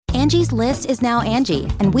Angie's List is now Angie,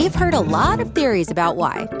 and we've heard a lot of theories about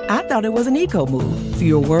why. I thought it was an eco move.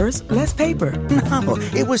 Fewer words, less paper. No,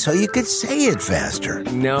 it was so you could say it faster.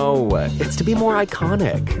 No, it's to be more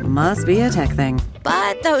iconic. Must be a tech thing.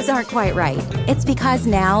 But those aren't quite right. It's because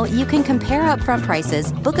now you can compare upfront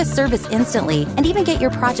prices, book a service instantly, and even get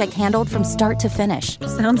your project handled from start to finish.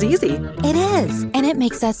 Sounds easy. It is, and it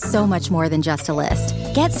makes us so much more than just a list.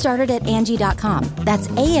 Get started at Angie.com. That's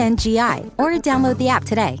ANGI, or download the app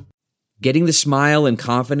today. Getting the smile and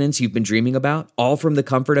confidence you've been dreaming about, all from the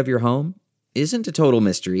comfort of your home, isn't a total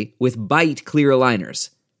mystery with Byte clear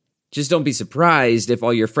aligners. Just don't be surprised if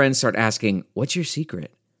all your friends start asking, "What's your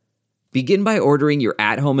secret?" Begin by ordering your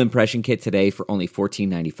at-home impression kit today for only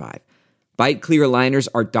 $14.95. Byte clear aligners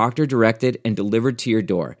are doctor-directed and delivered to your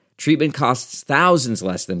door. Treatment costs thousands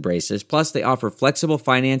less than braces, plus they offer flexible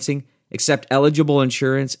financing, accept eligible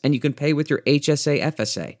insurance, and you can pay with your HSA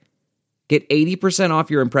FSA. Get 80% off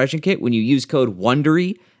your impression kit when you use code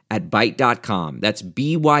WONDERY at Byte.com. That's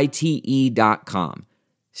BYTE.com.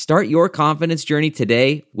 Start your confidence journey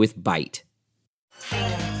today with Byte.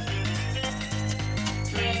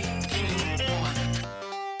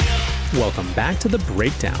 Welcome back to The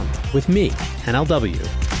Breakdown with me, NLW.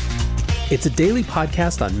 It's a daily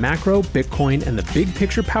podcast on macro, Bitcoin, and the big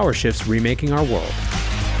picture power shifts remaking our world.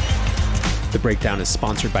 The Breakdown is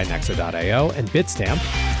sponsored by Nexo.io and Bitstamp,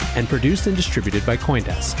 and produced and distributed by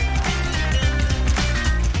CoinDesk.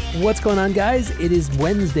 What's going on, guys? It is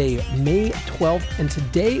Wednesday, May 12th, and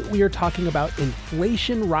today we are talking about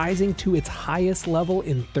inflation rising to its highest level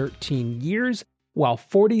in 13 years, while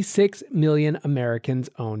 46 million Americans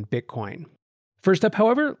own Bitcoin. First up,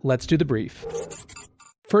 however, let's do the brief.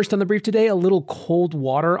 First on the brief today, a little cold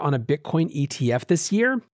water on a Bitcoin ETF this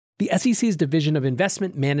year. The SEC's Division of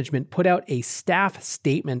Investment Management put out a staff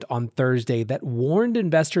statement on Thursday that warned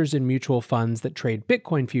investors in mutual funds that trade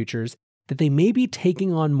Bitcoin futures that they may be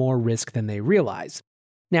taking on more risk than they realize.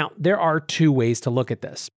 Now, there are two ways to look at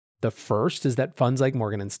this. The first is that funds like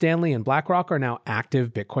Morgan Stanley and BlackRock are now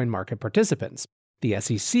active Bitcoin market participants. The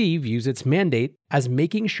SEC views its mandate as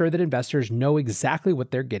making sure that investors know exactly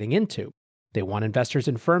what they're getting into. They want investors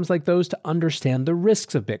in firms like those to understand the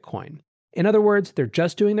risks of Bitcoin. In other words, they're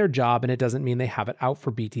just doing their job, and it doesn't mean they have it out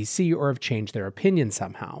for BTC or have changed their opinion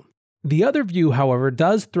somehow. The other view, however,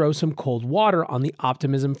 does throw some cold water on the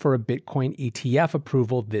optimism for a Bitcoin ETF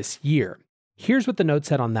approval this year. Here's what the note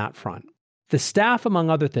said on that front. The staff, among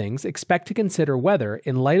other things, expect to consider whether,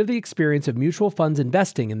 in light of the experience of mutual funds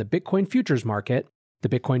investing in the Bitcoin futures market, the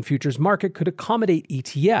Bitcoin futures market could accommodate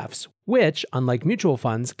ETFs, which, unlike mutual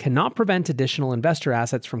funds, cannot prevent additional investor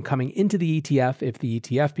assets from coming into the ETF if the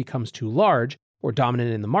ETF becomes too large or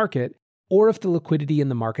dominant in the market, or if the liquidity in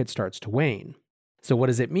the market starts to wane. So what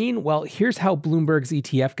does it mean? Well, here's how Bloomberg's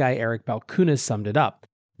ETF guy Eric Balchunas summed it up.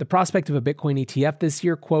 The prospect of a Bitcoin ETF this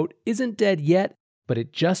year, quote, isn't dead yet, but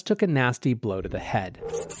it just took a nasty blow to the head.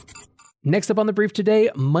 Next up on the brief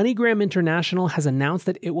today, MoneyGram International has announced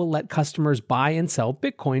that it will let customers buy and sell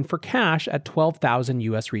Bitcoin for cash at 12,000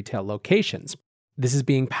 US retail locations. This is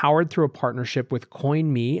being powered through a partnership with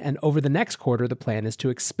CoinMe, and over the next quarter, the plan is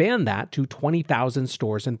to expand that to 20,000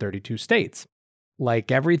 stores in 32 states.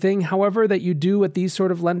 Like everything, however, that you do at these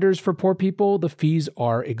sort of lenders for poor people, the fees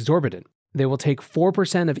are exorbitant. They will take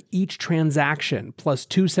 4% of each transaction, plus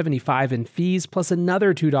 $2.75 in fees, plus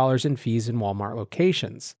another $2 in fees in Walmart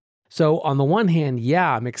locations. So on the one hand,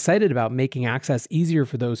 yeah, I'm excited about making access easier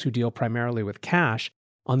for those who deal primarily with cash.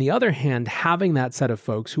 On the other hand, having that set of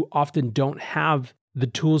folks who often don't have the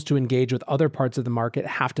tools to engage with other parts of the market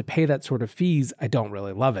have to pay that sort of fees, I don't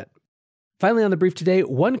really love it. Finally on the brief today,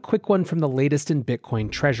 one quick one from the latest in Bitcoin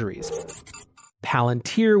treasuries.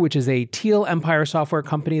 Palantir, which is a Teal Empire software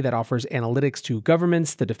company that offers analytics to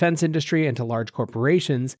governments, the defense industry, and to large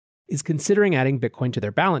corporations, is considering adding Bitcoin to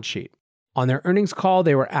their balance sheet. On their earnings call,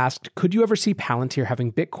 they were asked, could you ever see Palantir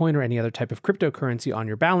having Bitcoin or any other type of cryptocurrency on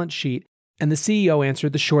your balance sheet? And the CEO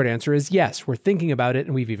answered, the short answer is yes, we're thinking about it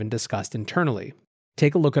and we've even discussed internally.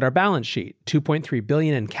 Take a look at our balance sheet, $2.3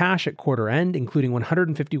 billion in cash at quarter end, including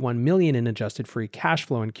 $151 million in adjusted free cash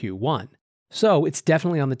flow in Q1. So it's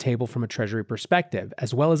definitely on the table from a treasury perspective,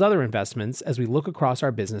 as well as other investments as we look across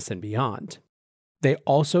our business and beyond. They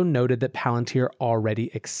also noted that Palantir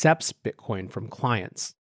already accepts Bitcoin from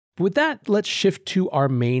clients. But with that, let's shift to our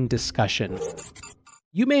main discussion.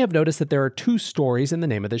 You may have noticed that there are two stories in the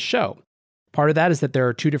name of this show. Part of that is that there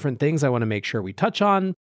are two different things I want to make sure we touch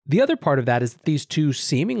on. The other part of that is that these two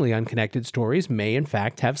seemingly unconnected stories may in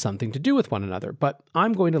fact have something to do with one another, but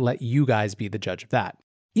I'm going to let you guys be the judge of that.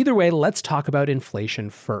 Either way, let's talk about inflation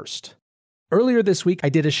first. Earlier this week, I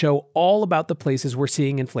did a show all about the places we're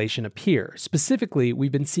seeing inflation appear. Specifically,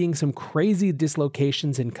 we've been seeing some crazy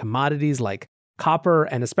dislocations in commodities like copper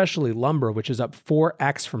and especially lumber, which is up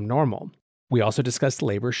 4x from normal. We also discussed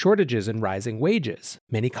labor shortages and rising wages.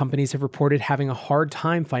 Many companies have reported having a hard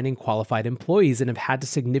time finding qualified employees and have had to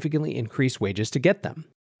significantly increase wages to get them.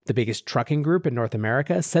 The biggest trucking group in North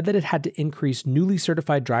America said that it had to increase newly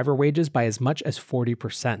certified driver wages by as much as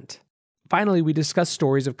 40%. Finally, we discussed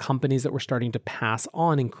stories of companies that were starting to pass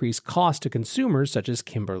on increased costs to consumers, such as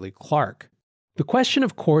Kimberly-Clark. The question,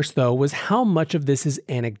 of course, though, was how much of this is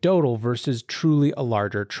anecdotal versus truly a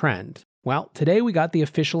larger trend. Well, today we got the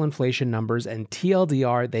official inflation numbers, and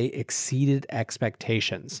TLDR, they exceeded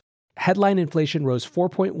expectations. Headline inflation rose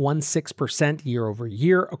 4.16% year over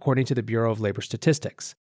year, according to the Bureau of Labor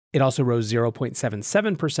Statistics. It also rose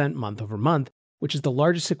 0.77% month over month, which is the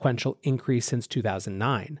largest sequential increase since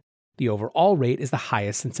 2009. The overall rate is the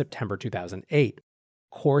highest since September 2008.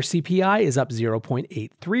 Core CPI is up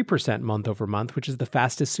 0.83% month over month, which is the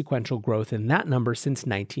fastest sequential growth in that number since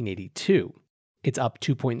 1982. It's up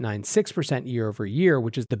 2.96% year over year,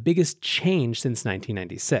 which is the biggest change since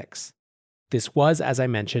 1996. This was, as I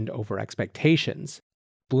mentioned, over expectations.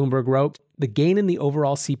 Bloomberg wrote, the gain in the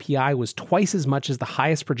overall CPI was twice as much as the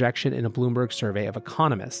highest projection in a Bloomberg survey of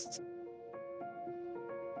economists.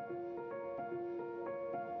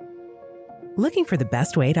 Looking for the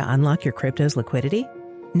best way to unlock your crypto's liquidity?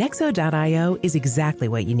 Nexo.io is exactly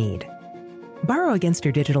what you need. Borrow against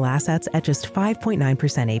your digital assets at just 5.9%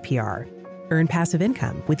 APR. Earn passive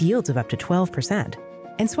income with yields of up to 12%.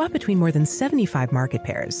 And swap between more than 75 market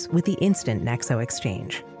pairs with the instant Nexo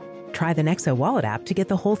exchange. Try the Nexo Wallet app to get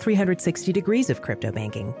the whole 360 degrees of crypto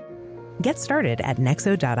banking. Get started at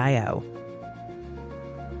Nexo.io.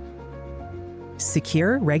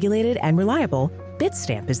 Secure, regulated, and reliable,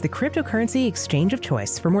 Bitstamp is the cryptocurrency exchange of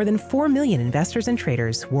choice for more than 4 million investors and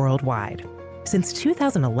traders worldwide. Since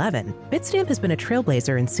 2011, Bitstamp has been a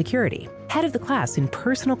trailblazer in security, head of the class in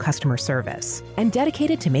personal customer service, and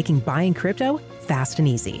dedicated to making buying crypto fast and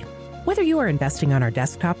easy. Whether you are investing on our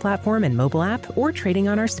desktop platform and mobile app or trading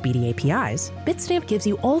on our speedy APIs, Bitstamp gives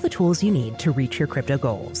you all the tools you need to reach your crypto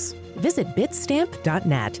goals. Visit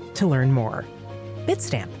bitstamp.net to learn more.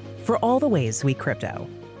 Bitstamp, for all the ways we crypto.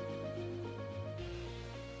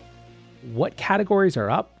 What categories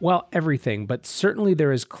are up? Well, everything, but certainly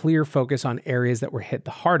there is clear focus on areas that were hit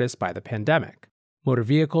the hardest by the pandemic. Motor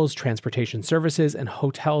vehicles, transportation services, and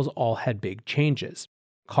hotels all had big changes.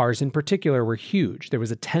 Cars in particular were huge. There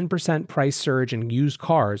was a 10% price surge in used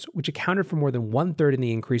cars, which accounted for more than 1/3 in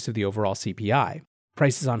the increase of the overall CPI.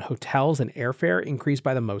 Prices on hotels and airfare increased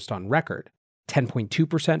by the most on record.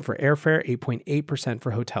 10.2% for airfare, 8.8%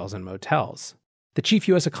 for hotels and motels. The chief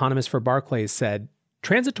U.S. economist for Barclays said,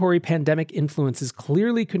 transitory pandemic influences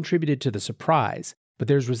clearly contributed to the surprise, but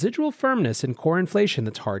there's residual firmness in core inflation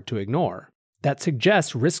that's hard to ignore. That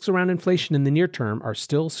suggests risks around inflation in the near term are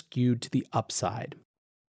still skewed to the upside.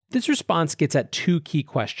 This response gets at two key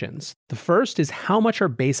questions. The first is how much are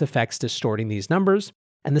base effects distorting these numbers?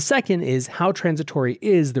 And the second is how transitory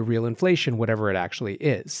is the real inflation, whatever it actually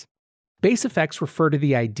is. Base effects refer to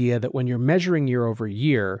the idea that when you're measuring year over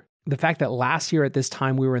year, the fact that last year at this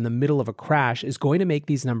time we were in the middle of a crash is going to make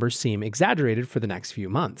these numbers seem exaggerated for the next few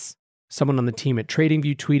months. Someone on the team at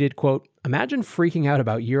TradingView tweeted, quote, imagine freaking out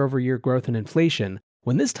about year-over-year growth and inflation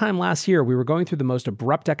when this time last year we were going through the most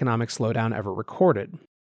abrupt economic slowdown ever recorded.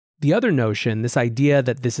 The other notion, this idea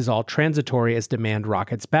that this is all transitory as demand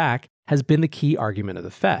rockets back, has been the key argument of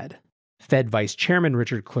the Fed. Fed Vice Chairman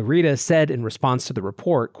Richard Clarida said in response to the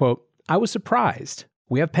report, quote, I was surprised.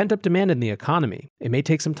 We have pent-up demand in the economy. It may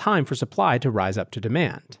take some time for supply to rise up to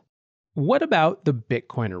demand. What about the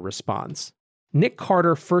Bitcoiner response? Nick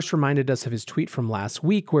Carter first reminded us of his tweet from last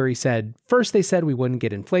week where he said, first they said we wouldn't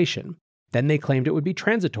get inflation. Then they claimed it would be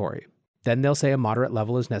transitory. Then they'll say a moderate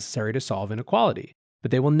level is necessary to solve inequality.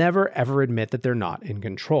 But they will never ever admit that they're not in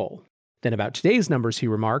control. Then about today's numbers, he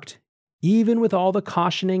remarked, even with all the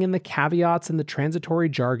cautioning and the caveats and the transitory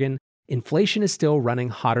jargon, inflation is still running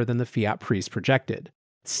hotter than the fiat priest projected.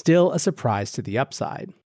 Still a surprise to the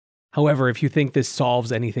upside. However, if you think this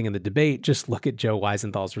solves anything in the debate, just look at Joe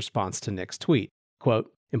Weisenthal's response to Nick's tweet.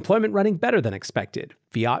 Quote, employment running better than expected.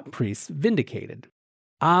 Fiat priests vindicated.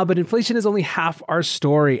 But inflation is only half our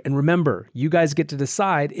story. And remember, you guys get to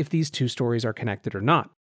decide if these two stories are connected or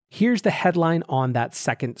not. Here's the headline on that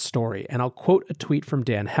second story, and I'll quote a tweet from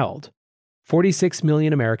Dan Held. 46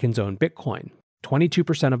 million Americans own Bitcoin,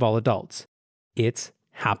 22% of all adults. It's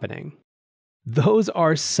happening. Those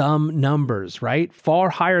are some numbers, right?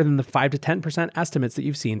 Far higher than the 5 to 10% estimates that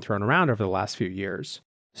you've seen thrown around over the last few years.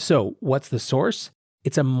 So what's the source?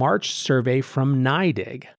 It's a March survey from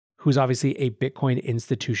NYDIG, who's obviously a Bitcoin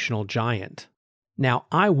institutional giant. Now,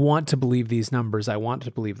 I want to believe these numbers. I want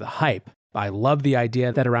to believe the hype. I love the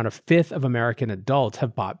idea that around a fifth of American adults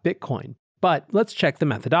have bought Bitcoin. But let's check the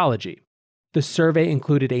methodology. The survey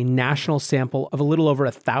included a national sample of a little over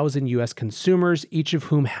 1,000 U.S. consumers, each of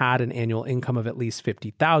whom had an annual income of at least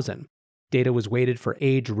 $50,000. Data was weighted for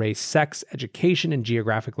age, race, sex, education, and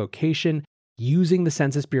geographic location using the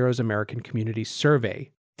Census Bureau's American Community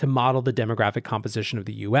Survey to model the demographic composition of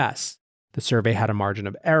the U.S. The survey had a margin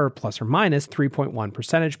of error plus or minus 3.1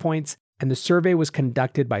 percentage points, and the survey was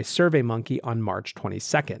conducted by SurveyMonkey on March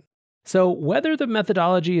 22nd. So whether the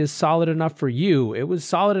methodology is solid enough for you, it was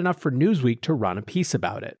solid enough for Newsweek to run a piece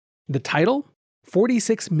about it. The title?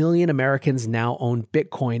 46 million Americans now own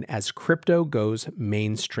Bitcoin as crypto goes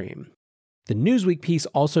mainstream. The Newsweek piece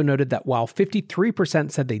also noted that while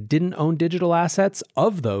 53% said they didn't own digital assets,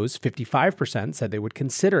 of those, 55% said they would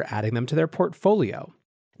consider adding them to their portfolio.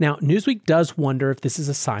 Now, Newsweek does wonder if this is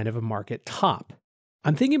a sign of a market top.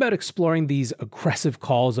 I'm thinking about exploring these aggressive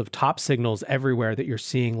calls of top signals everywhere that you're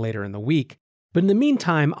seeing later in the week, but in the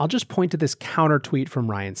meantime, I'll just point to this counter tweet from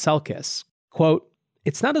Ryan Selkis. Quote,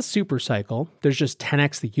 "It's not a super cycle, there's just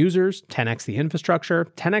 10x the users, 10x the infrastructure,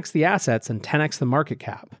 10x the assets, and 10x the market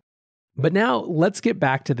cap." But now let's get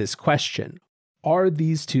back to this question. Are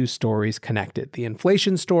these two stories connected, the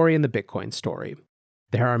inflation story and the Bitcoin story?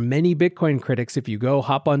 There are many Bitcoin critics, if you go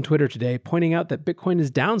hop on Twitter today, pointing out that Bitcoin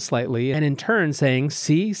is down slightly and in turn saying,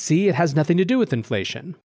 see, it has nothing to do with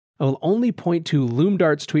inflation. I will only point to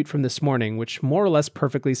Loomdart's tweet from this morning, which more or less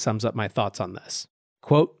perfectly sums up my thoughts on this.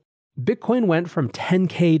 Quote, "Bitcoin went from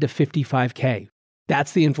 10K to 55K.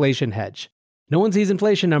 That's the inflation hedge. No one sees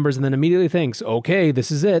inflation numbers and then immediately thinks, okay,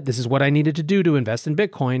 this is it. This is what I needed to do to invest in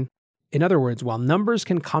Bitcoin." In other words, while numbers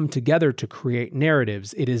can come together to create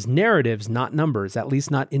narratives, it is narratives, not numbers, at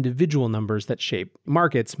least not individual numbers, that shape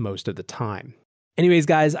markets most of the time. Anyways,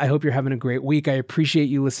 guys, I hope you're having a great week. I appreciate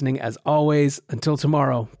you listening as always. Until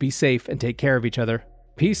tomorrow, be safe and take care of each other.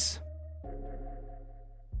 Peace.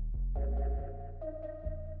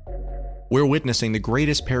 We're witnessing the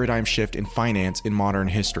greatest paradigm shift in finance in modern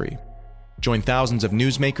history. Join thousands of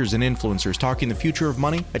newsmakers and influencers talking the future of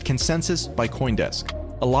money at Consensus by CoinDesk.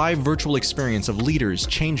 A live virtual experience of leaders,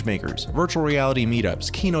 changemakers, virtual reality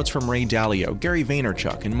meetups, keynotes from Ray Dalio, Gary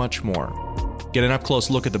Vaynerchuk, and much more. Get an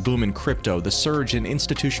up-close look at the boom in crypto, the surge in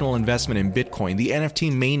institutional investment in Bitcoin, the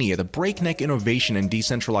NFT mania, the breakneck innovation in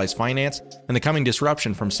decentralized finance, and the coming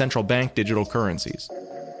disruption from central bank digital currencies.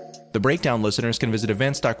 The Breakdown listeners can visit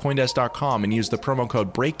events.coindesk.com and use the promo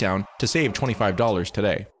code BREAKDOWN to save $25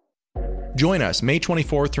 today. Join us May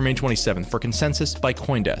 24th through May 27th for Consensus by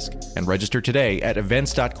CoinDesk and register today at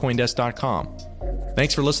events.coindesk.com.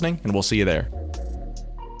 Thanks for listening, and we'll see you there.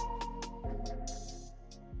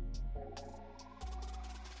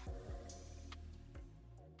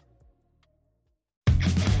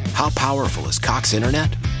 How powerful is Cox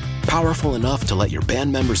Internet? Powerful enough to let your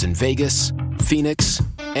band members in Vegas, Phoenix,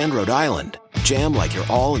 and Rhode Island jam like you're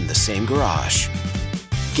all in the same garage.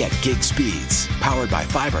 Get gig speeds powered by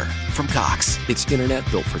fiber from Cox. It's internet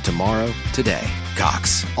built for tomorrow, today.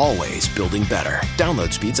 Cox, always building better.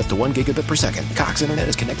 Download speeds up to 1 gigabit per second. Cox Internet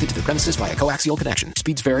is connected to the premises via coaxial connection.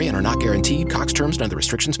 Speeds vary and are not guaranteed. Cox terms and other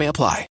restrictions may apply.